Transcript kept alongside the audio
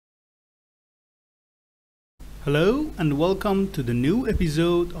Hello and welcome to the new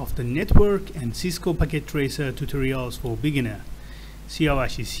episode of the Network and Cisco Packet Tracer tutorials for beginner.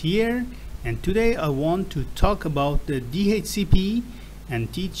 Siavash is here, and today I want to talk about the DHCP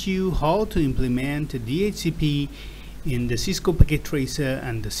and teach you how to implement the DHCP in the Cisco Packet Tracer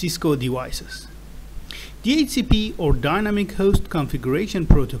and the Cisco devices. DHCP, or Dynamic Host Configuration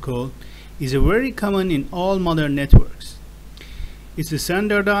Protocol, is very common in all modern networks. It's a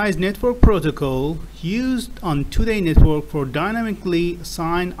standardized network protocol used on today's network for dynamically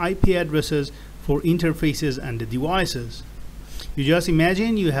assigned IP addresses for interfaces and the devices. You just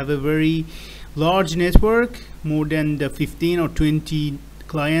imagine you have a very large network, more than the 15 or 20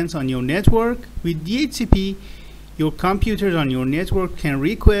 clients on your network. With DHCP, your computers on your network can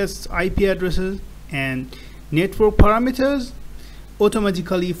request IP addresses and network parameters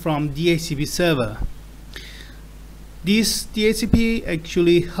automatically from DHCP server. This DHCP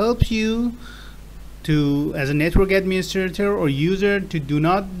actually helps you to, as a network administrator or user, to do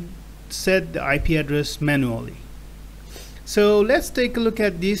not set the IP address manually. So let's take a look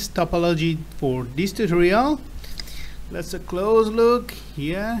at this topology for this tutorial. Let's a close look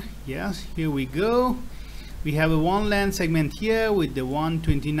here. Yes, here we go. We have a one LAN segment here with the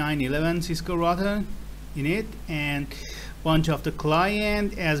 129.11 Cisco router in it, and bunch of the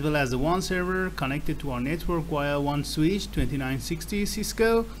client as well as the one server connected to our network via one switch 2960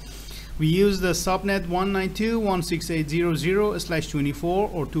 Cisco. We use the subnet 192.168.0.0/24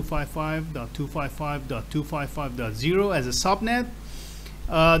 or 255.255.255.0 as a subnet.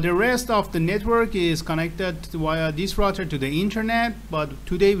 The rest of the network is connected via this router to the internet, but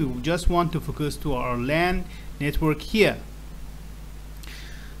today we just want to focus to our LAN network here.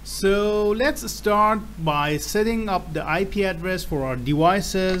 So let's start by setting up the IP address for our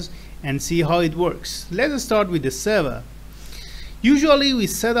devices and see how it works. Let's start with the server. Usually we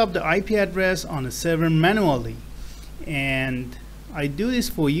set up the IP address on a server manually, and I do this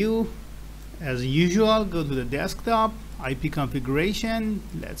for you as usual. Go to the desktop, IP configuration.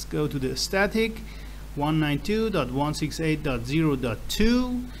 Let's go to the static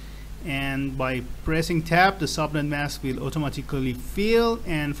 192.168.0.2, and by pressing tab the subnet mask will automatically fill,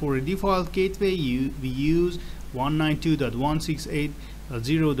 and for a default gateway we use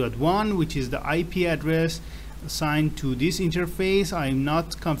 192.168.0.1, which is the IP address assigned to this interface. I'm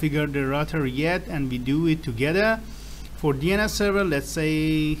not configured the router yet, and we do it together. For DNS server, let's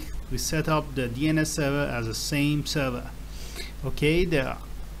say we set up the DNS server as the same server. Okay, the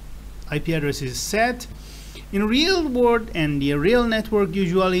IP address is set. In real world and the real network,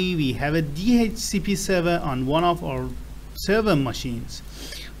 usually we have a DHCP server on one of our server machines.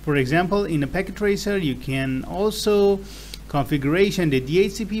 For example, in a packet tracer, you can also configuration the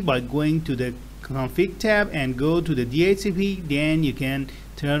DHCP by going to the config tab and go to the DHCP. Then you can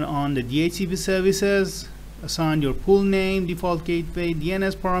turn on the DHCP services, assign your pool name, default gateway,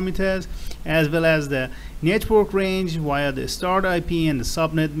 DNS parameters, as well as the network range via the start IP and the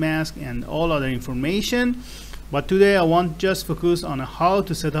subnet mask and all other information. But today I want just focus on how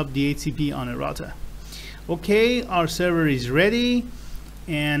to set up DHCP on a router. Okay, our server is ready,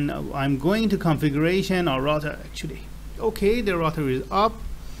 and I'm going to configuration our router actually. Okay, the router is up,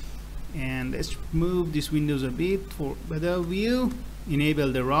 and let's move this windows a bit for better view.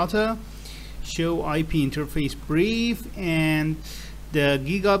 Enable the router, show IP interface brief, and the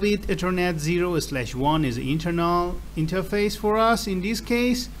gigabit Ethernet 0/1 is the internal interface for us. In this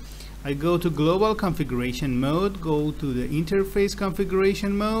case, I go to global configuration mode, go to the interface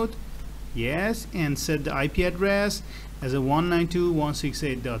configuration mode, yes, and set the IP address as a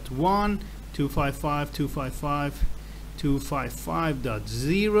 192.168.1,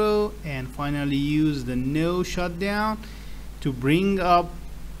 255.255.255.0, and finally use the no shutdown to bring up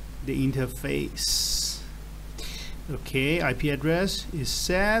the interface. Okay, IP address is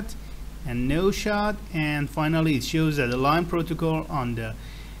set and no shut, and finally it shows that the line protocol on the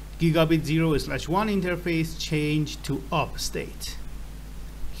gigabit 0/1 interface changed to up state.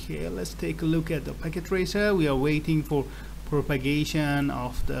 Okay, let's take a look at the packet tracer. We are waiting for propagation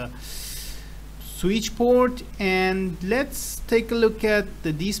of the switch port, and let's take a look at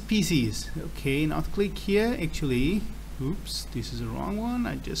these PCs. Okay, not click here actually. Oops, this is the wrong one.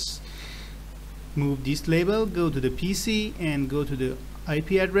 I just move this label, go to the PC and go to the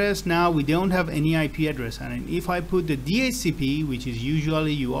IP address. Now we don't have any IP address, and if I put the DHCP, which is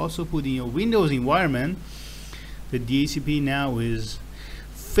usually you also put in your Windows environment, the DHCP now is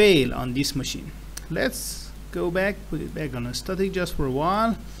fail on this machine. Let's go back, put it back on a static just for a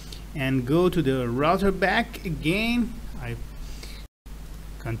while, and go to the router back again. I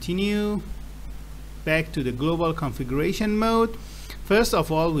continue back to the global configuration mode. First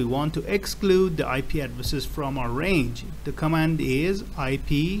of all, we want to exclude the IP addresses from our range. The command is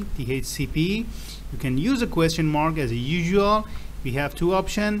IP DHCP. You can use a question mark as usual. We have two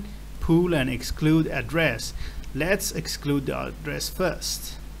options, pool and exclude address. Let's exclude the address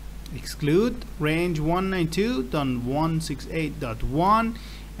first. Exclude range 192.168.1,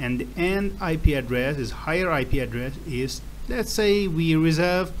 and the end IP address is higher IP address is, let's say we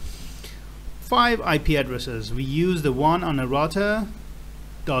reserve 5 IP addresses. We use the one on a router,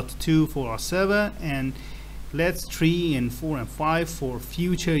 .2 for our server, and let's 3 and 4 and 5 for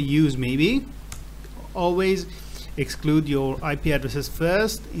future use maybe. Always exclude your IP addresses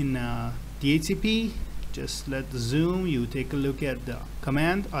first in DHCP. Just let the zoom, you take a look at the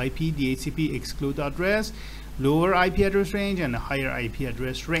command IP DHCP exclude address, lower IP address range and a higher IP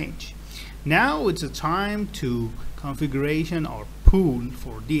address range. Now it's a time to configuration or pool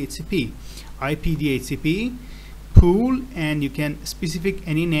for DHCP. IP DHCP pool, and you can specific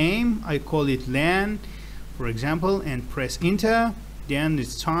any name. I call it LAN for example, and press enter. Then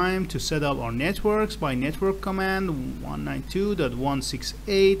it's time to set up our networks by network command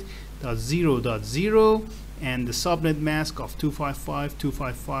 192.168.0.0 and the subnet mask of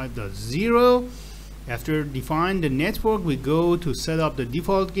 255.255.0. After define the network, we go to set up the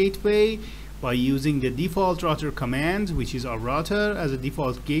default gateway by using the default router command, which is our router as a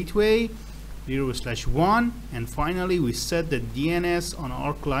default gateway 0/1, and finally we set the DNS on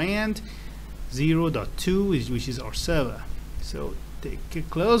our client 0.2, which is our server. So take a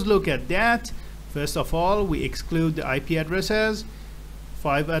close look at that. First of all, we exclude the IP addresses,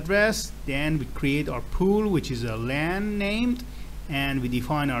 5 address, then we create our pool, which is a LAN named, and we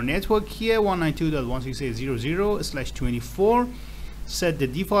define our network here 192.168.0.0/24. Set the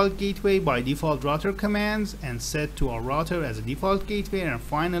default gateway by default router commands and set to our router as a default gateway, and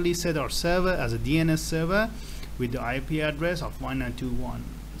finally set our server as a DNS server with the IP address of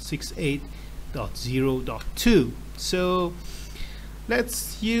 192.168.0.2. So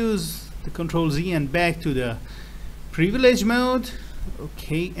let's use the Control Z and back to the privilege mode.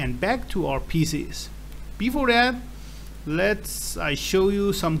 Okay, and back to our PCs. Before that, I show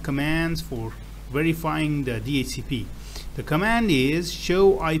you some commands for verifying the DHCP. The command is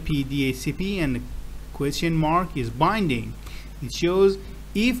show IP DHCP and the question mark is binding. It shows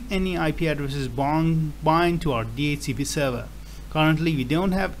if any IP addresses bind to our DHCP server. Currently we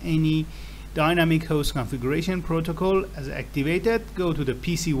don't have any dynamic host configuration protocol as activated. Go to the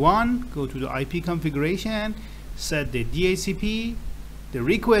PC1, go to the IP configuration, set the DHCP. The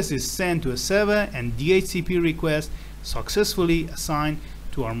request is sent to a server and DHCP request successfully assigned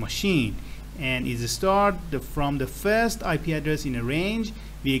to our machine, and is start from the first IP address in a range.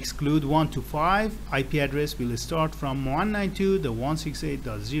 We exclude 1 to 5. IP address will start from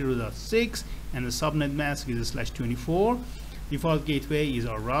 192.168.0.6 and the subnet mask is /24. Default gateway is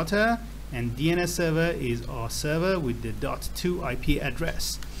our router and DNS server is our server with the .2 IP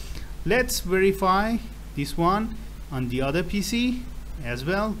address. Let's verify this one on the other PC as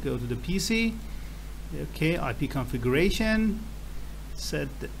well. Go to the PC, okay, IP configuration, set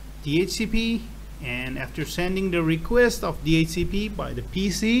the DHCP, and after sending the request of DHCP by the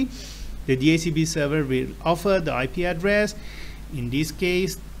PC, the DHCP server will offer the IP address. In this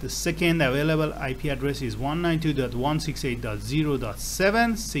case, the second available IP address is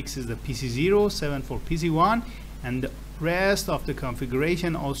 192.168.0.7. 6 is the PC0, 7 for PC1, and the rest of the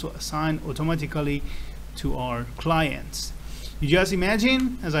configuration also assigned automatically to our clients. You just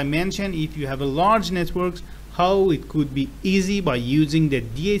imagine, as I mentioned, if you have a large network, how it could be easy by using the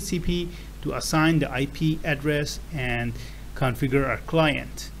DHCP to assign the IP address and configure our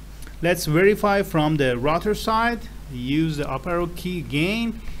client. Let's verify from the router side. Use the up arrow key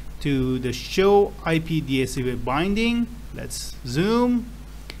again to the show IP DHCP binding. Let's zoom,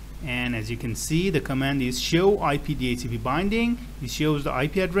 and as you can see, the command is show IP DHCP binding. It shows the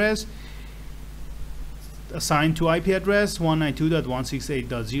IP address assigned to IP address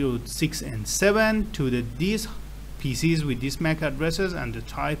 192.168.0.6 and 7 to these PCs with these MAC addresses, and the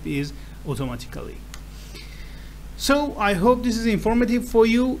type is automatically. So I hope this is informative for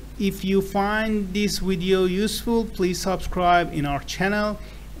you. If you find this video useful, please subscribe in our channel,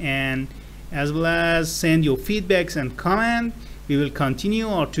 and as well as send your feedbacks and comment. We will continue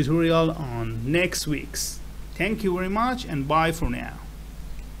our tutorial on next week's. Thank you very much, and bye for now.